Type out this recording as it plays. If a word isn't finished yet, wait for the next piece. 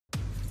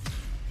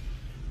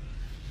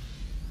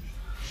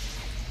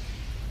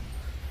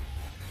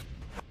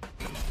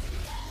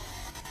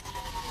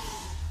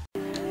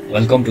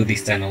Welcome to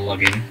this channel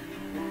again.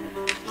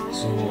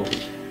 So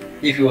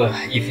if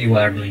you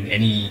are doing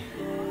any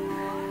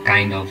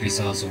kind of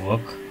research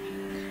work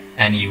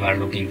and you are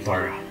looking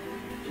for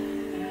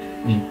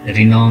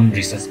renowned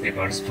research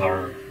papers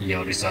for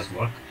your research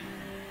work,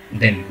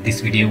 then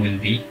this video will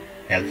be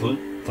helpful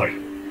for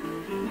you.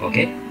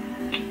 Okay,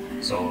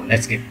 so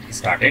let's get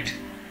started.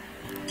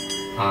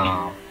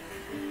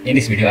 In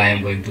this video I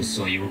am going to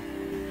show you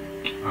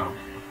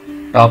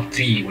top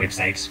 3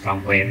 websites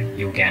from where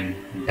you can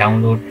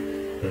download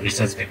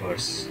research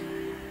papers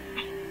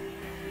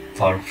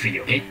for free.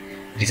 Okay,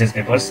 research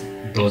papers,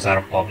 those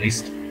are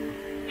published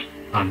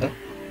on the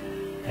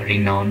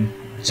renowned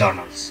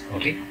journals.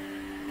 Okay,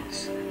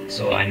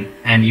 so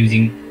and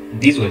using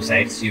these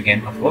websites you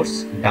can of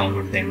course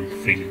download them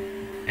freely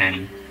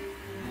and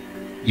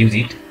use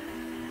it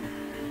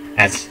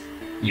as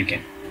you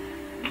can.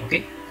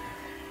 Okay,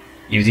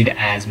 use it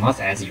as much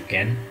as you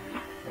can.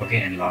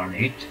 Okay, and learn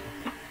it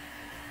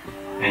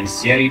and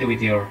share it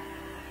with your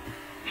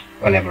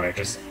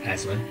collaborators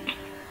as well.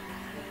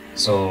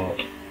 So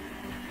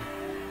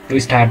to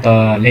start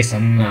the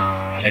lesson,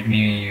 let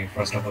me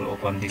first of all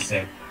open this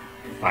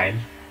file,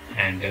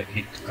 and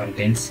it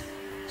contains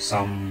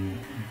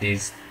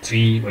these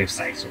 3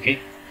 websites.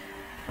 Okay,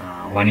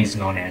 one is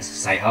known as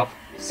Sci-Hub,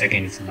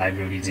 second is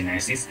Library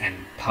Genesis, and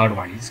third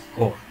one is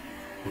Core.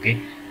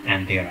 Okay,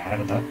 and there are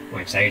the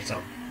websites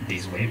of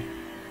this web,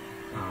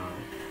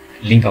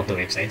 link of the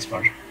websites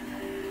for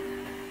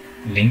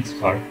links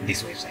for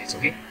these websites.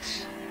 Okay,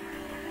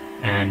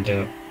 and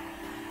to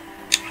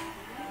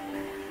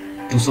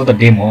show the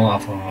demo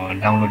of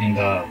downloading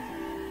the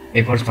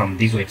papers from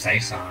these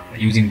websites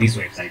using these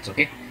websites.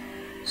 Okay,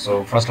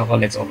 so first of all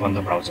let's open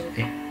the browser.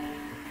 Okay,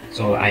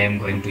 so I am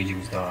going to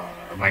use the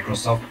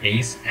Microsoft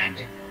Edge, and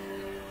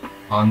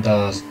on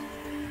the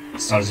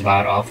search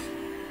bar of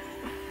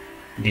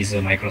this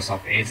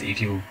Microsoft Edge,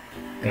 if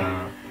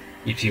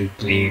you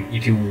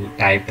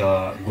type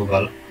the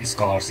Google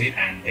Scholarship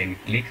and then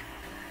click,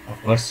 of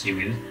course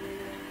you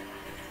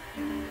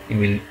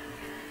will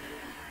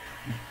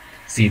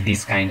see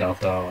this kind of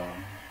the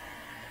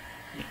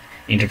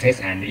interface.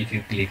 And if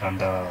you click on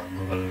the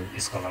Google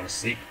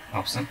Scholarship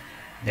option,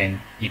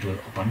 then it will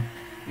open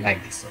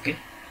like this. Okay,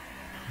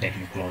 let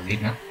me close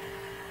it now.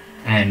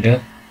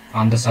 And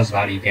on the search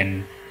bar you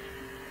can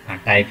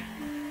type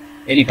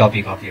any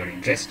topic of your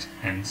interest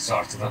and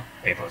search the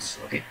papers.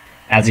 Okay,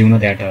 as you know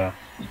that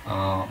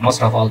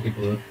most of all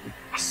people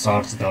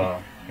search the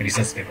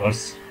research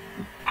papers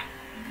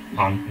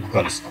on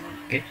Google Scholar.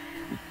 Okay,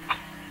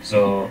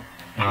 so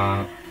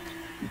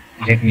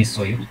let me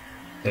show you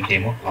the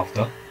demo of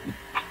the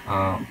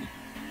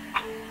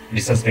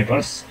research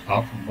papers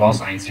of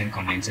Bose-Einstein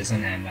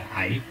condensation and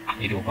I.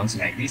 It opens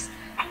like this,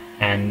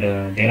 and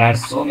there are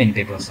so many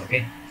papers.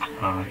 Okay,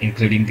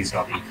 including this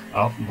topic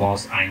of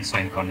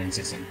Bose-Einstein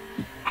condensation,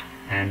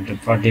 and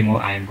for demo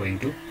I am going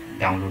to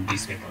download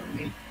this paper.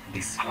 Okay,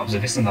 this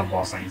observation of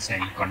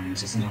Bose-Einstein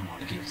condensation of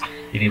molecules.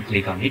 If you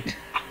click on it,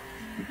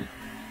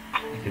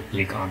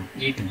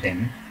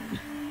 then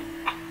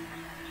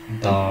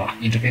the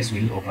interface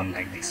will open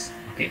like this.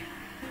 Okay,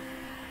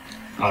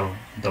 or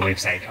the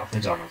website of the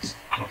journals.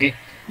 Okay,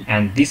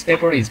 and this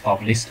paper is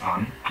published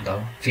on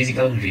the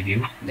Physical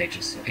Review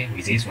Letters. Okay,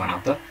 which is one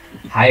of the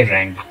high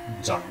ranked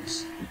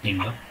journals in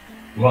the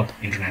world,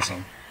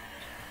 international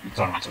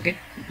journals. Okay,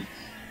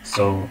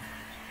 so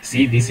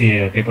see, this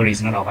paper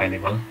is not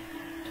available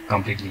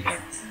completely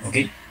here.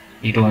 Okay,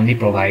 it only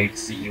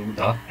provides you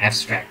the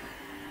abstract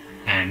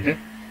and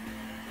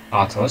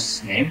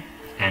author's name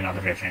and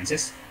other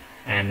references,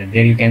 and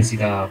there you can see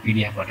the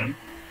PDF button.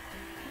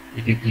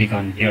 If you click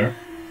on here,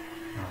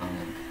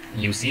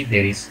 you see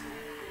there is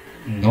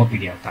no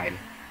PDF file.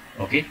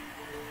 Okay,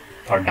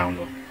 for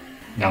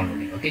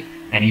downloading. Okay,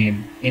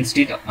 and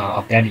instead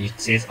of that it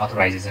says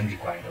authorization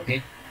required.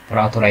 Okay, for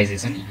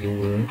authorization you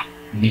will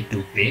need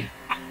to pay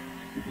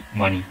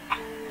money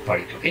for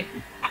it. Okay,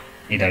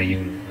 either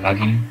you log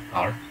in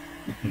or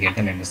get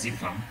the membership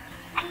from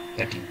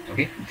the team.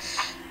 Okay,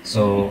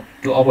 so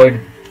to avoid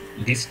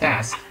this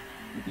task,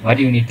 what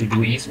you need to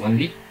do is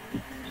only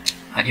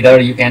either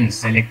you can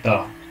select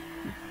the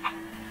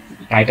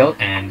title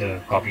and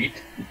copy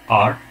it,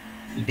 or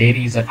there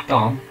is a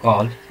term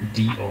called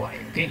DOI.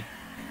 Okay,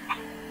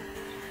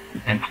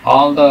 and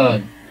all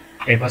the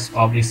papers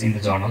published in the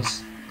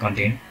journals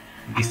contain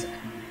this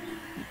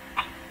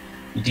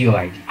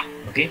DOID.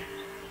 Okay,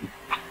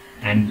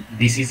 and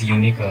this is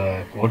unique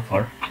code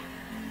for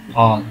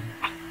all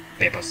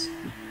papers,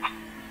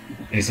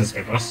 research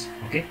papers.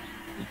 Okay,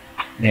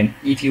 then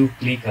if you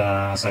click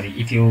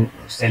if you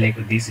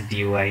select this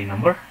DOI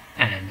number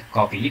and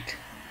copy it,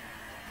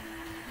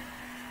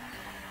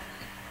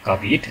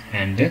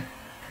 and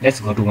let's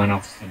go to one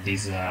of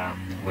these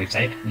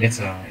website. Let's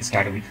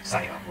start with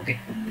Sci-Hub. Okay,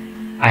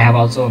 I have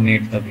also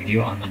made the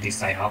video on this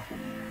Sci-Hub,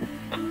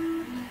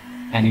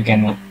 and you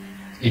can,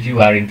 if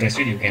you are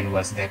interested, you can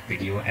watch that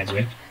video as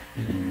well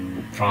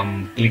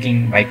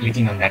by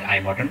clicking on that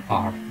I button,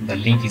 or the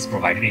link is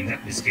provided in the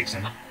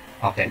description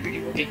of that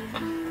video. Okay,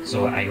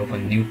 so I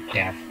open new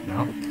tab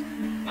now,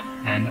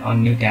 and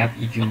on new tab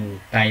if you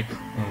type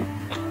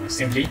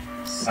simply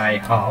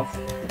Sci-Hub,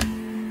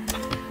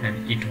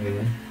 and it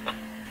will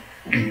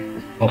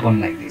open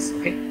like this.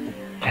 Okay,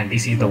 and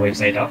this is the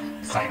website of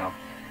Sci-Hub.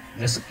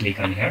 Just click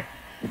on here.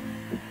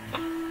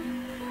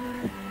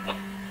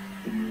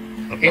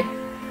 Okay,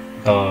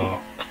 the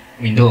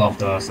window of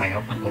the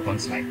Sci-Hub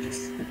opens like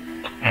this,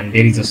 and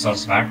there is a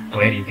search bar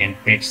where you can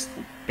paste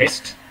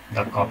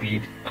the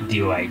copied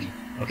DOID.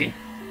 Okay,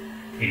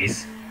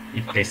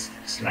 it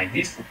pastes like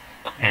this,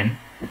 and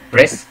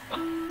press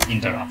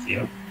enter of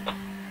your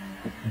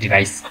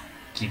device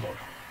keyboard.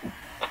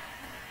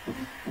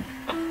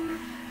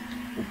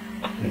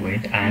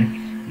 Wait,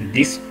 and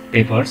this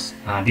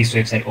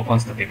website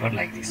opens the paper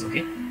like this.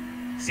 Okay,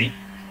 see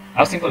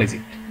how simple is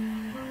it?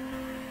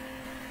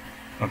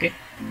 Okay,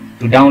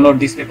 to download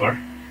this paper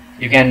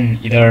you can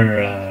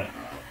either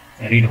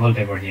read whole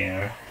paper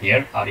here,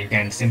 or you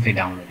can simply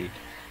download it.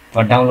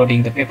 For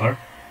downloading the paper,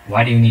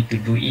 what you need to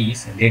do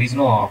is, there is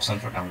no option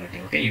for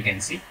downloading. Okay, you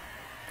can see.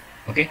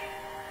 Okay,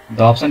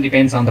 the option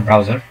depends on the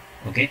browser.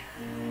 Okay,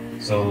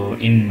 so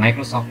in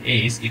Microsoft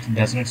Edge it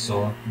does not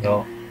show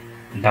the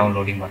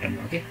downloading button.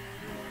 Okay,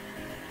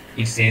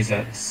 it says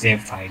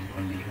save file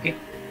only. Okay,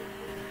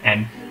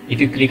 and if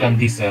you click on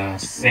this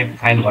save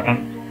file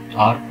button,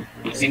 or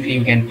simply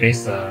you can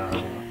press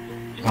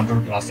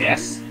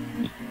Ctrl+S.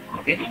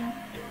 Okay,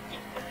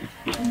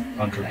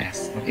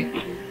 Ctrl+S. Okay,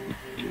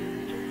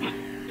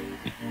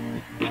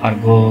 or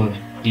go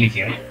click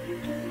here,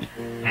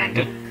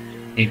 and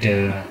it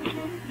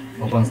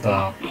opens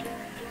the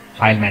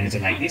file manager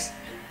like this,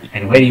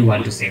 and where you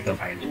want to save the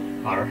file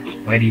or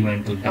where you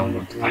want to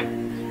download the file,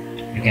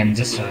 you can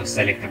just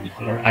select the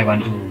folder. I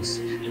want to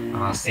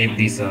save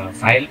this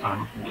file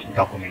on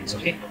documents.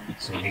 Okay,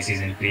 so this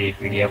is in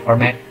PDF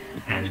format,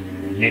 and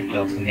let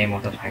the name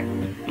of the file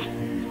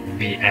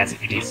be as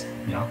it is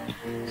now.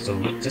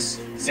 So just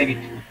save it.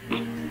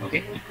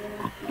 Okay,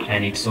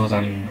 and it shows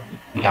on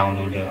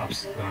download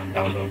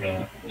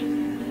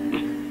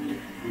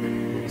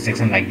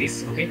section like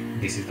this. Okay,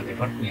 this is the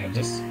paper we have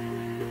just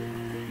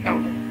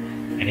download,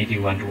 and if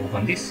you want to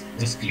open this,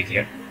 just click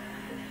here.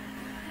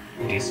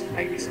 It is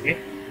like this. Okay,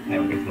 I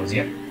want to close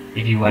here.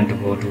 If you want to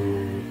go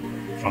to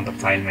from the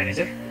file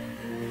manager,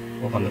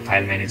 open the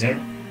file manager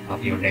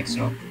of your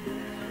desktop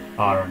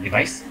or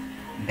device,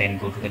 then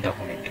go to the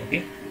document.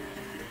 Okay,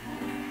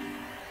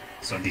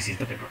 so this is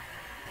the paper.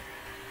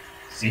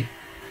 See,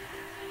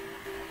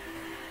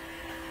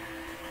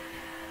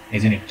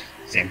 isn't it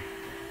same?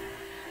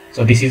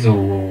 So this is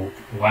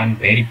one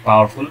very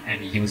powerful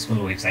and useful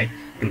website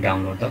to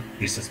download the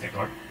research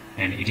paper,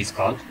 and it is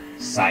called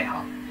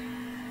Sci-Hub.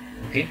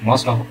 Okay,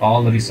 most of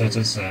all the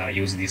researchers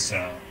use this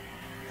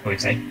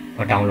website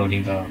for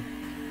downloading the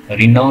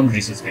renowned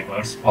research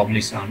papers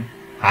published on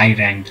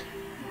high-ranked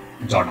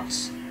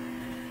journals.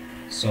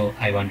 So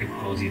I want to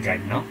close it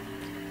right now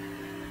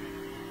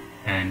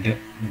and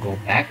go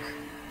back.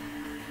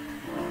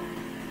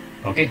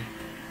 Okay,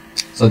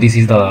 so this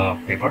is the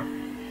paper,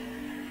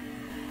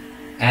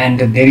 and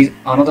there is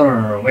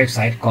another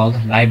website called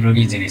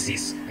Library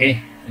Genesis.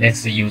 Okay,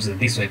 let's use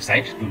this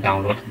website to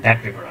download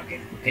that paper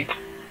again. Okay,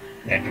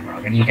 that paper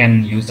again. You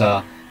can use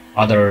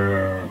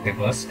other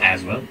papers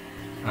as well.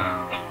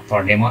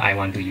 For demo, I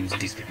want to use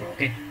this paper.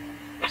 Okay,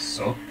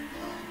 so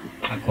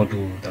I go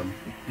to the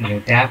new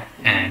tab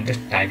and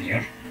type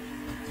here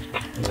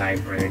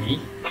Library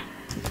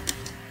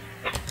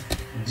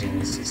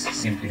Genesis,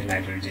 simply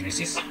Library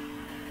Genesis,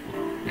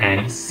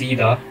 and see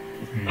the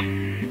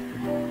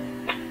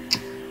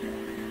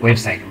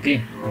website. Okay,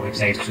 the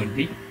website should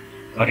be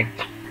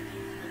correct,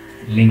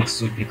 links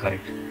should be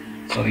correct.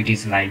 So it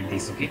is like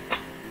this. Okay,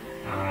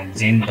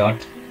 gen.lib.rus.ec.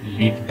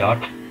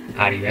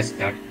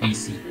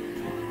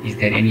 Is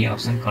there any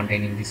option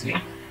containing this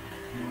link?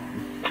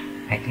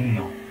 I think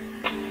no.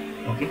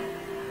 Okay,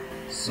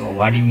 so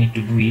what you need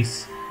to do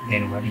is,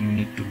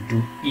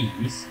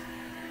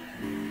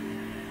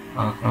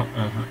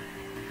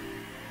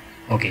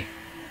 okay,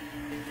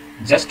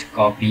 just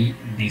copy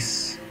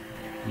this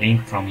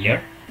link from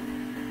here.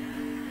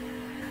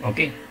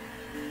 Okay,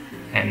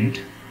 and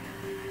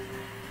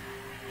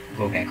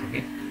go back.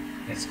 Okay,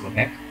 let's go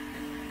back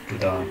to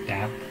the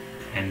tab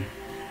and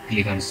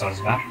click on search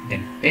bar,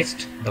 then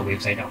paste the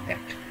website of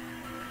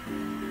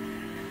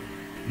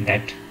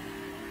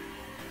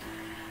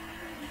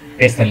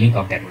paste the link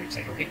of that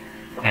website. Okay,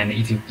 and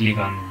if you click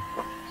on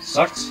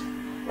search,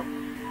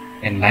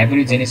 and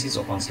Library Genesis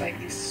opens like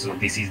this. So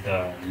this is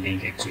the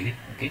link actually.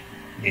 Okay,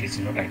 there is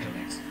no title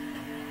links,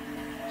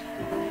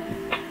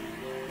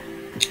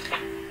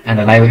 and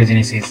the Library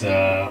Genesis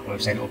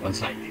website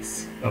opens like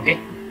this. Okay,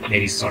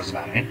 there is search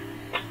bar, and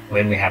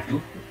where we have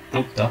to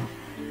put the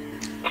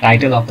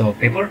title of the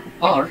paper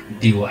or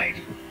DOID.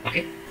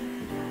 Okay,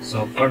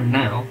 so for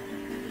now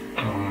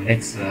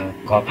let's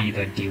copy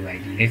the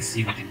DOID. Let's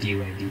see with the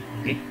DOID.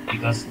 Okay,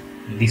 because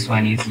this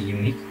one is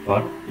unique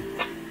for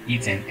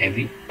each and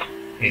every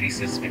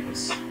research paper.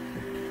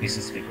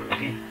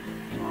 Okay,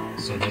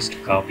 so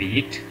just copy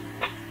it,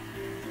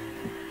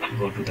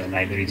 go to the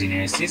Library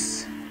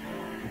Genesis,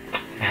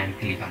 and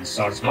click on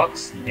search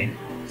box, then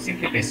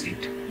simply paste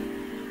it.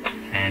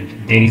 And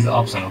there is the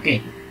option,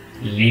 okay,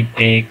 live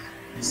tech,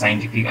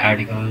 scientific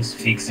articles,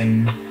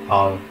 fiction,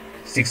 all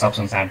 6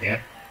 options are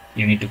there.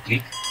 You need to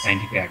click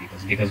scientific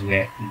articles because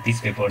these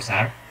papers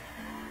are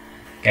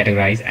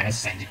categorized as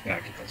scientific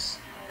articles.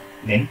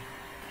 Then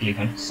click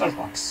on search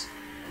box.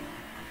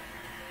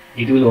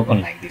 It will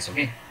open like this,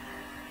 okay.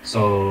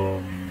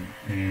 So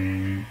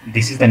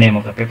this is the name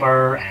of the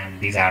paper, and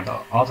these are the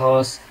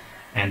authors,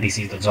 and this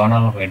is the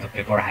journal where the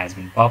paper has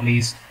been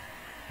published,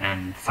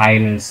 and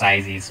file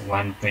size is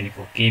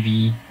 124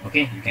 KB,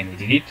 okay, you can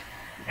edit it,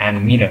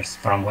 and meters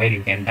from where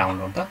you can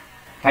download the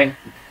file.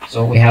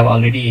 So we have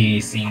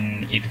already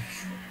seen it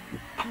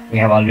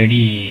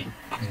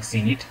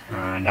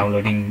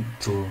downloading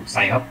through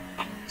Sci-Hub.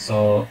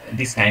 So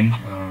this time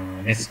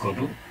let's go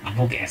to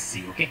book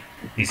SC, okay.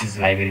 This is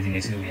libraries in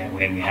SC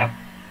where we have,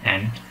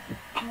 and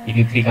if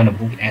you click on the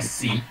book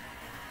SC,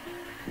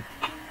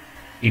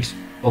 it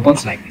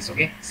opens like this,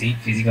 okay. See,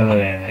 physical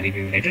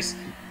review letters,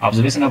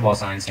 observation of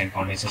bosons and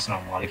condensation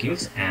of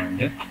molecules,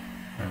 and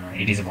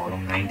it is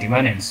volume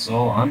 91 and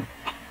so on.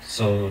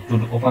 So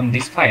to open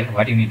this file,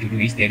 what you need to do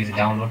is there is a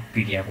download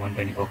PDF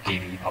 124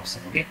 KB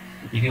option, okay.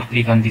 If you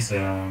click on this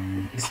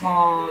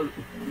small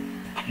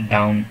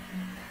downward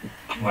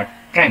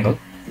triangle,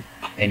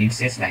 then it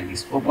says like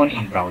this, open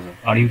in browser,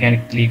 or you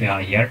can click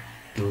here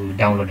to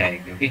download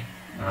directly, okay.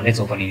 Let's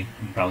open it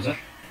in browser.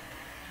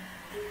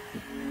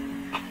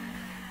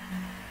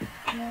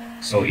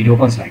 So it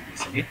opens like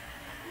this, okay.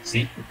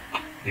 See,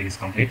 it is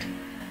complete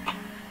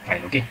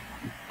file, okay.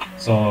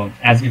 So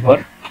as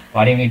before,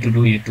 what you need to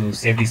do is to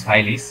save this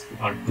file is,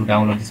 or to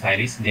download this file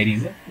is, there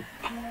is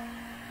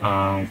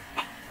a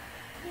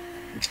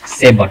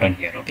save button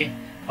here, okay,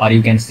 or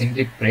you can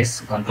simply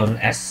press Ctrl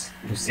S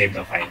to save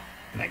the file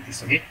like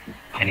this, okay,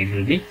 and it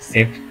will be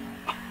saved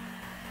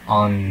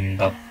on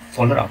the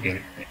folder of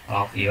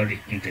your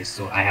interest.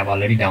 So I have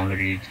already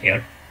downloaded it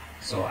here,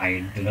 so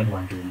I do not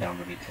want to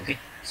download it, okay.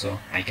 So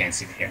I can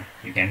see here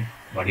you can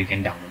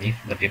download if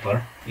the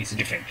paper is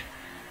different,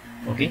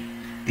 okay.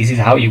 This is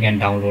how you can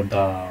download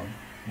the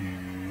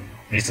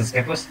research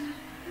papers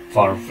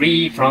for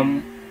free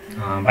from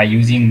by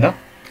using the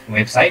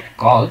website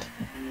called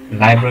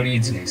Library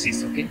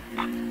Genesis, okay.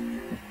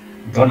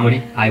 Don't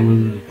worry, I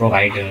will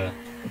provide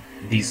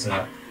this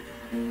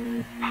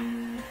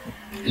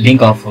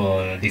link of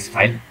this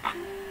file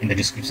in the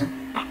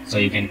description, so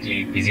you can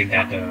visit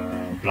that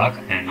blog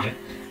and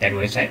that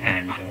website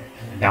and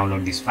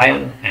download this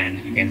file, and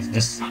you can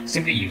just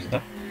simply use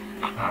the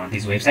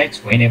these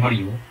websites whenever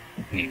you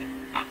need,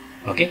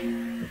 okay.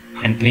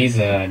 And please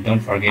don't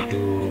forget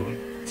to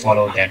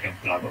follow that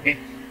blog, okay.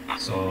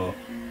 So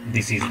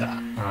this is the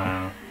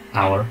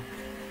our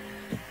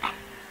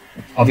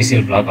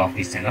official blog of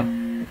this channel,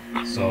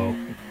 so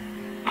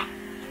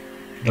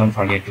don't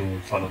forget to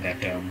follow that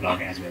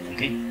blog as well,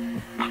 okay,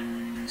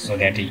 so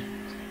that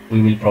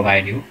we will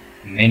provide you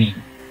many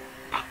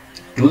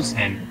tools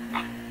and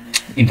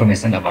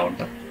information about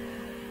the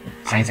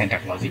science and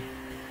technology.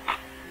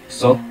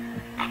 So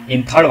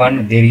in third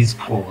one there is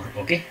Core,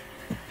 okay.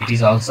 It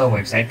is also a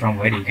website from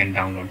where you can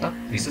download the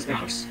research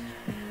papers,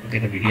 okay.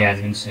 The video has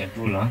been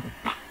too long,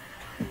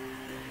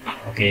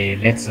 okay.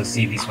 Let's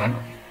see this one,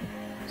 okay.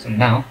 So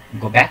now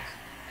go back,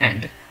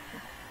 and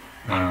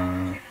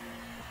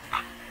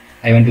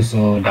I want to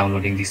show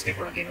downloading this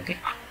paper again, okay.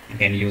 You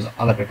can use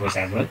other papers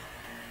as well.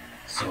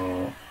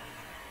 So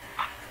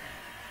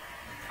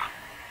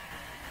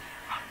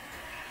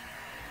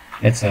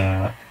let's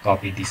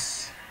copy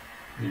this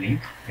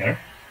link here,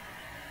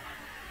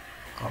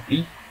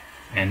 copy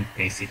and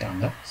paste it on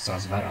the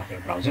search bar of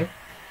your browser.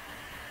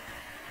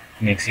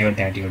 Make sure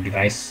that your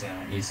device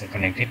is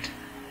connected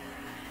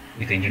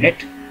with the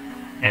internet,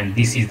 and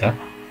this is the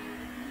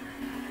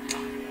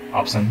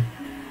option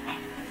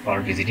for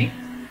visiting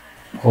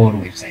Core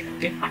website,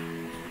 okay.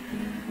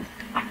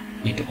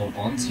 It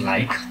opens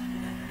like,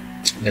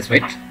 let's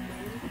wait,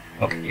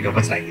 okay, it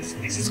opens like this.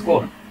 This is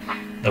Core,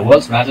 the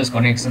world's largest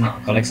collection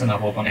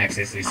of open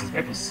access research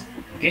papers,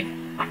 okay.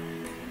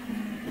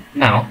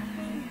 Now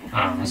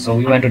so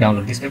we want to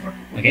download this paper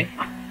again,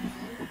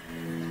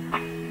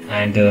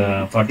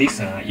 and for this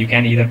you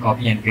can either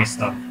copy and paste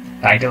the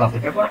title of the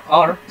paper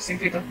or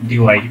simply the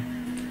DOI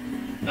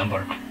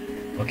number,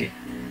 okay.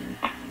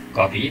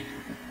 Copy it.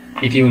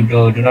 If you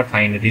do not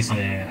find this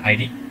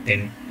ID,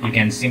 then you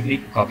can simply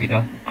copy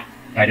the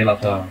title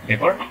of the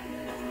paper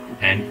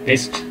and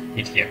paste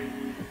it here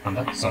on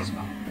the search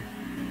bar,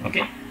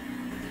 okay.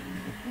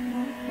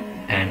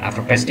 And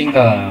after pasting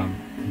the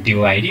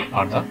DOID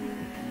or the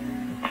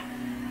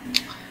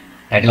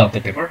title of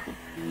the paper,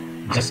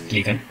 just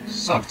click on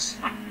search.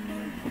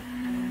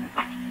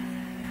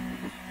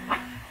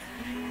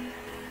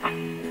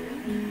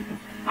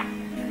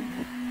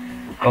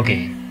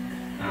 Okay,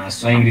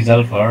 showing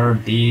result for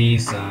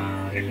this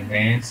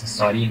relevance.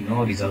 Sorry,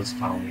 no results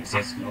found. It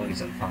says no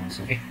result found,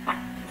 okay.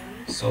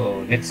 So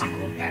let's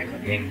go back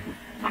again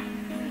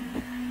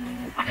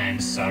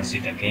and search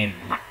it again.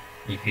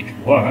 If it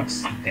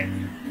works,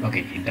 then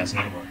okay, it does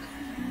not work.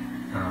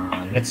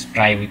 let's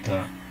try with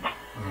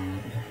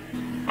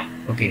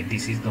okay,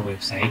 this is the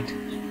website.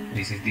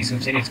 This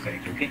website is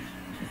correct, okay,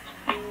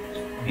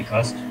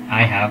 because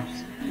I have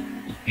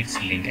its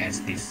link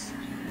as this.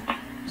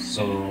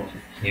 So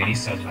here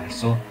is search bar.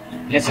 So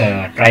let's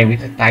try with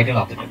the title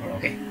of the paper.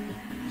 Okay,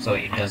 so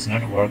it does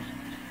not work.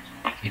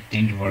 It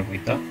didn't work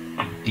with the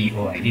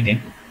DOID.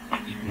 Then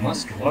it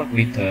must work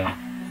with the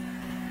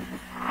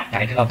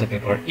title of the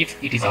paper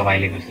if it is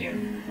available here.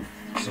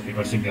 So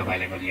paper should be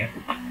available here.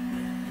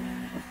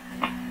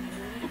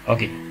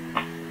 Okay.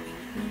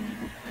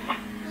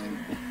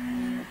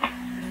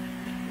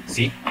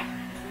 See,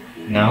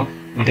 now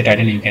with the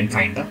title you can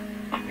find the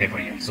paper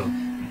here. So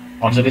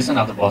observation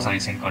of the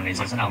bosons and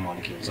condensation of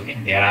molecules. Okay,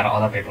 there are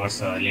other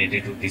papers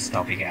related to this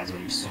topic as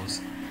well. So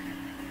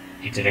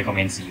it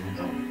recommends you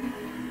the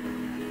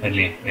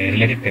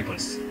related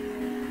papers.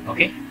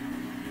 Okay,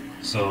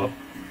 so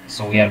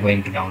we are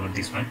going to download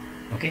this one.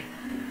 Okay,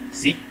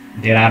 see,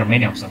 there are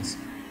many options.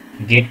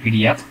 Get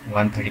PDF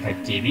 135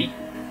 KB,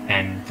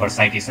 and for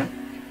citation,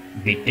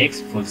 big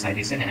text, full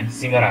citation, and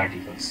similar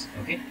articles.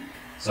 Okay,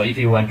 so if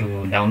you want to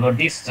download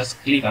this,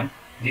 just click on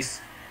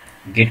this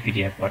Get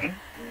PDF button,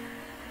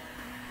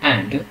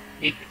 and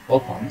it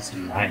opens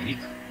like,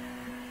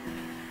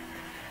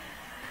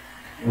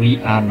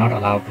 we are not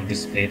allowed to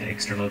display the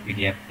external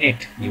PDF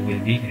yet. You will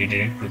be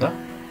redirected to the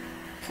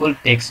full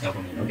text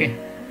document. Okay,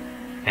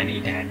 and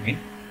it had been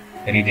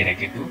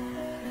redirected to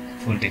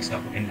full text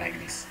document like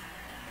this.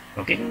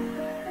 Okay,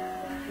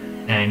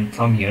 and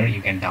from here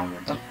you can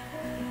download the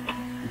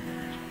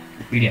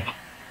PDF.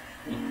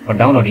 For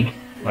downloading,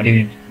 what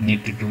you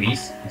need to do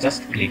is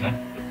just click on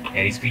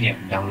here is PDF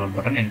download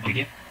button and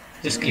PDF.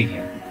 Just click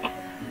here.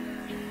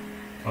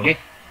 Okay,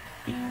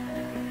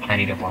 and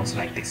it opens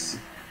like this.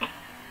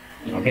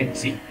 Okay,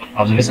 see,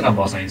 observation of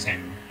bosons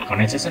and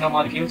condensation of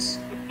molecules,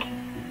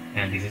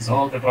 and this is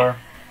all paper.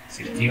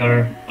 See the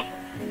figure.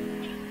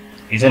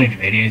 Isn't it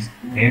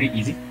very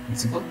easy and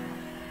simple?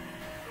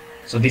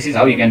 So this is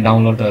how you can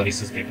download the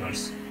research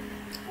papers,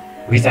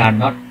 which are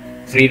not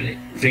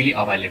freely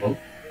available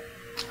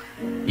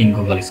in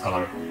Google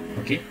Scholar.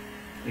 Okay,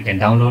 you can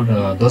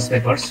download those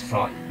papers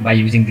by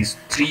using these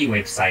 3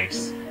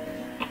 websites.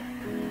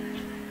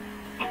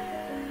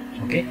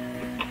 Okay,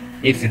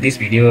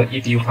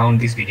 if you found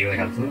this video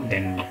helpful,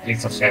 then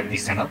please subscribe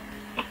this channel,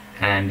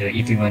 and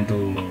if you want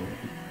to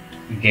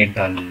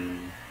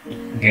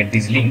get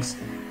these links,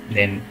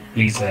 then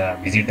please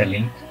visit the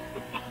link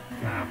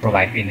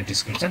provided in the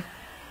description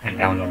and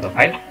download the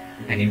file,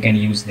 and you can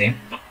use them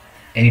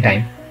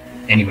anytime,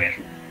 anywhere.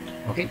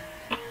 Okay,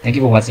 thank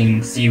you for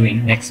watching. See you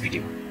in next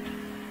video.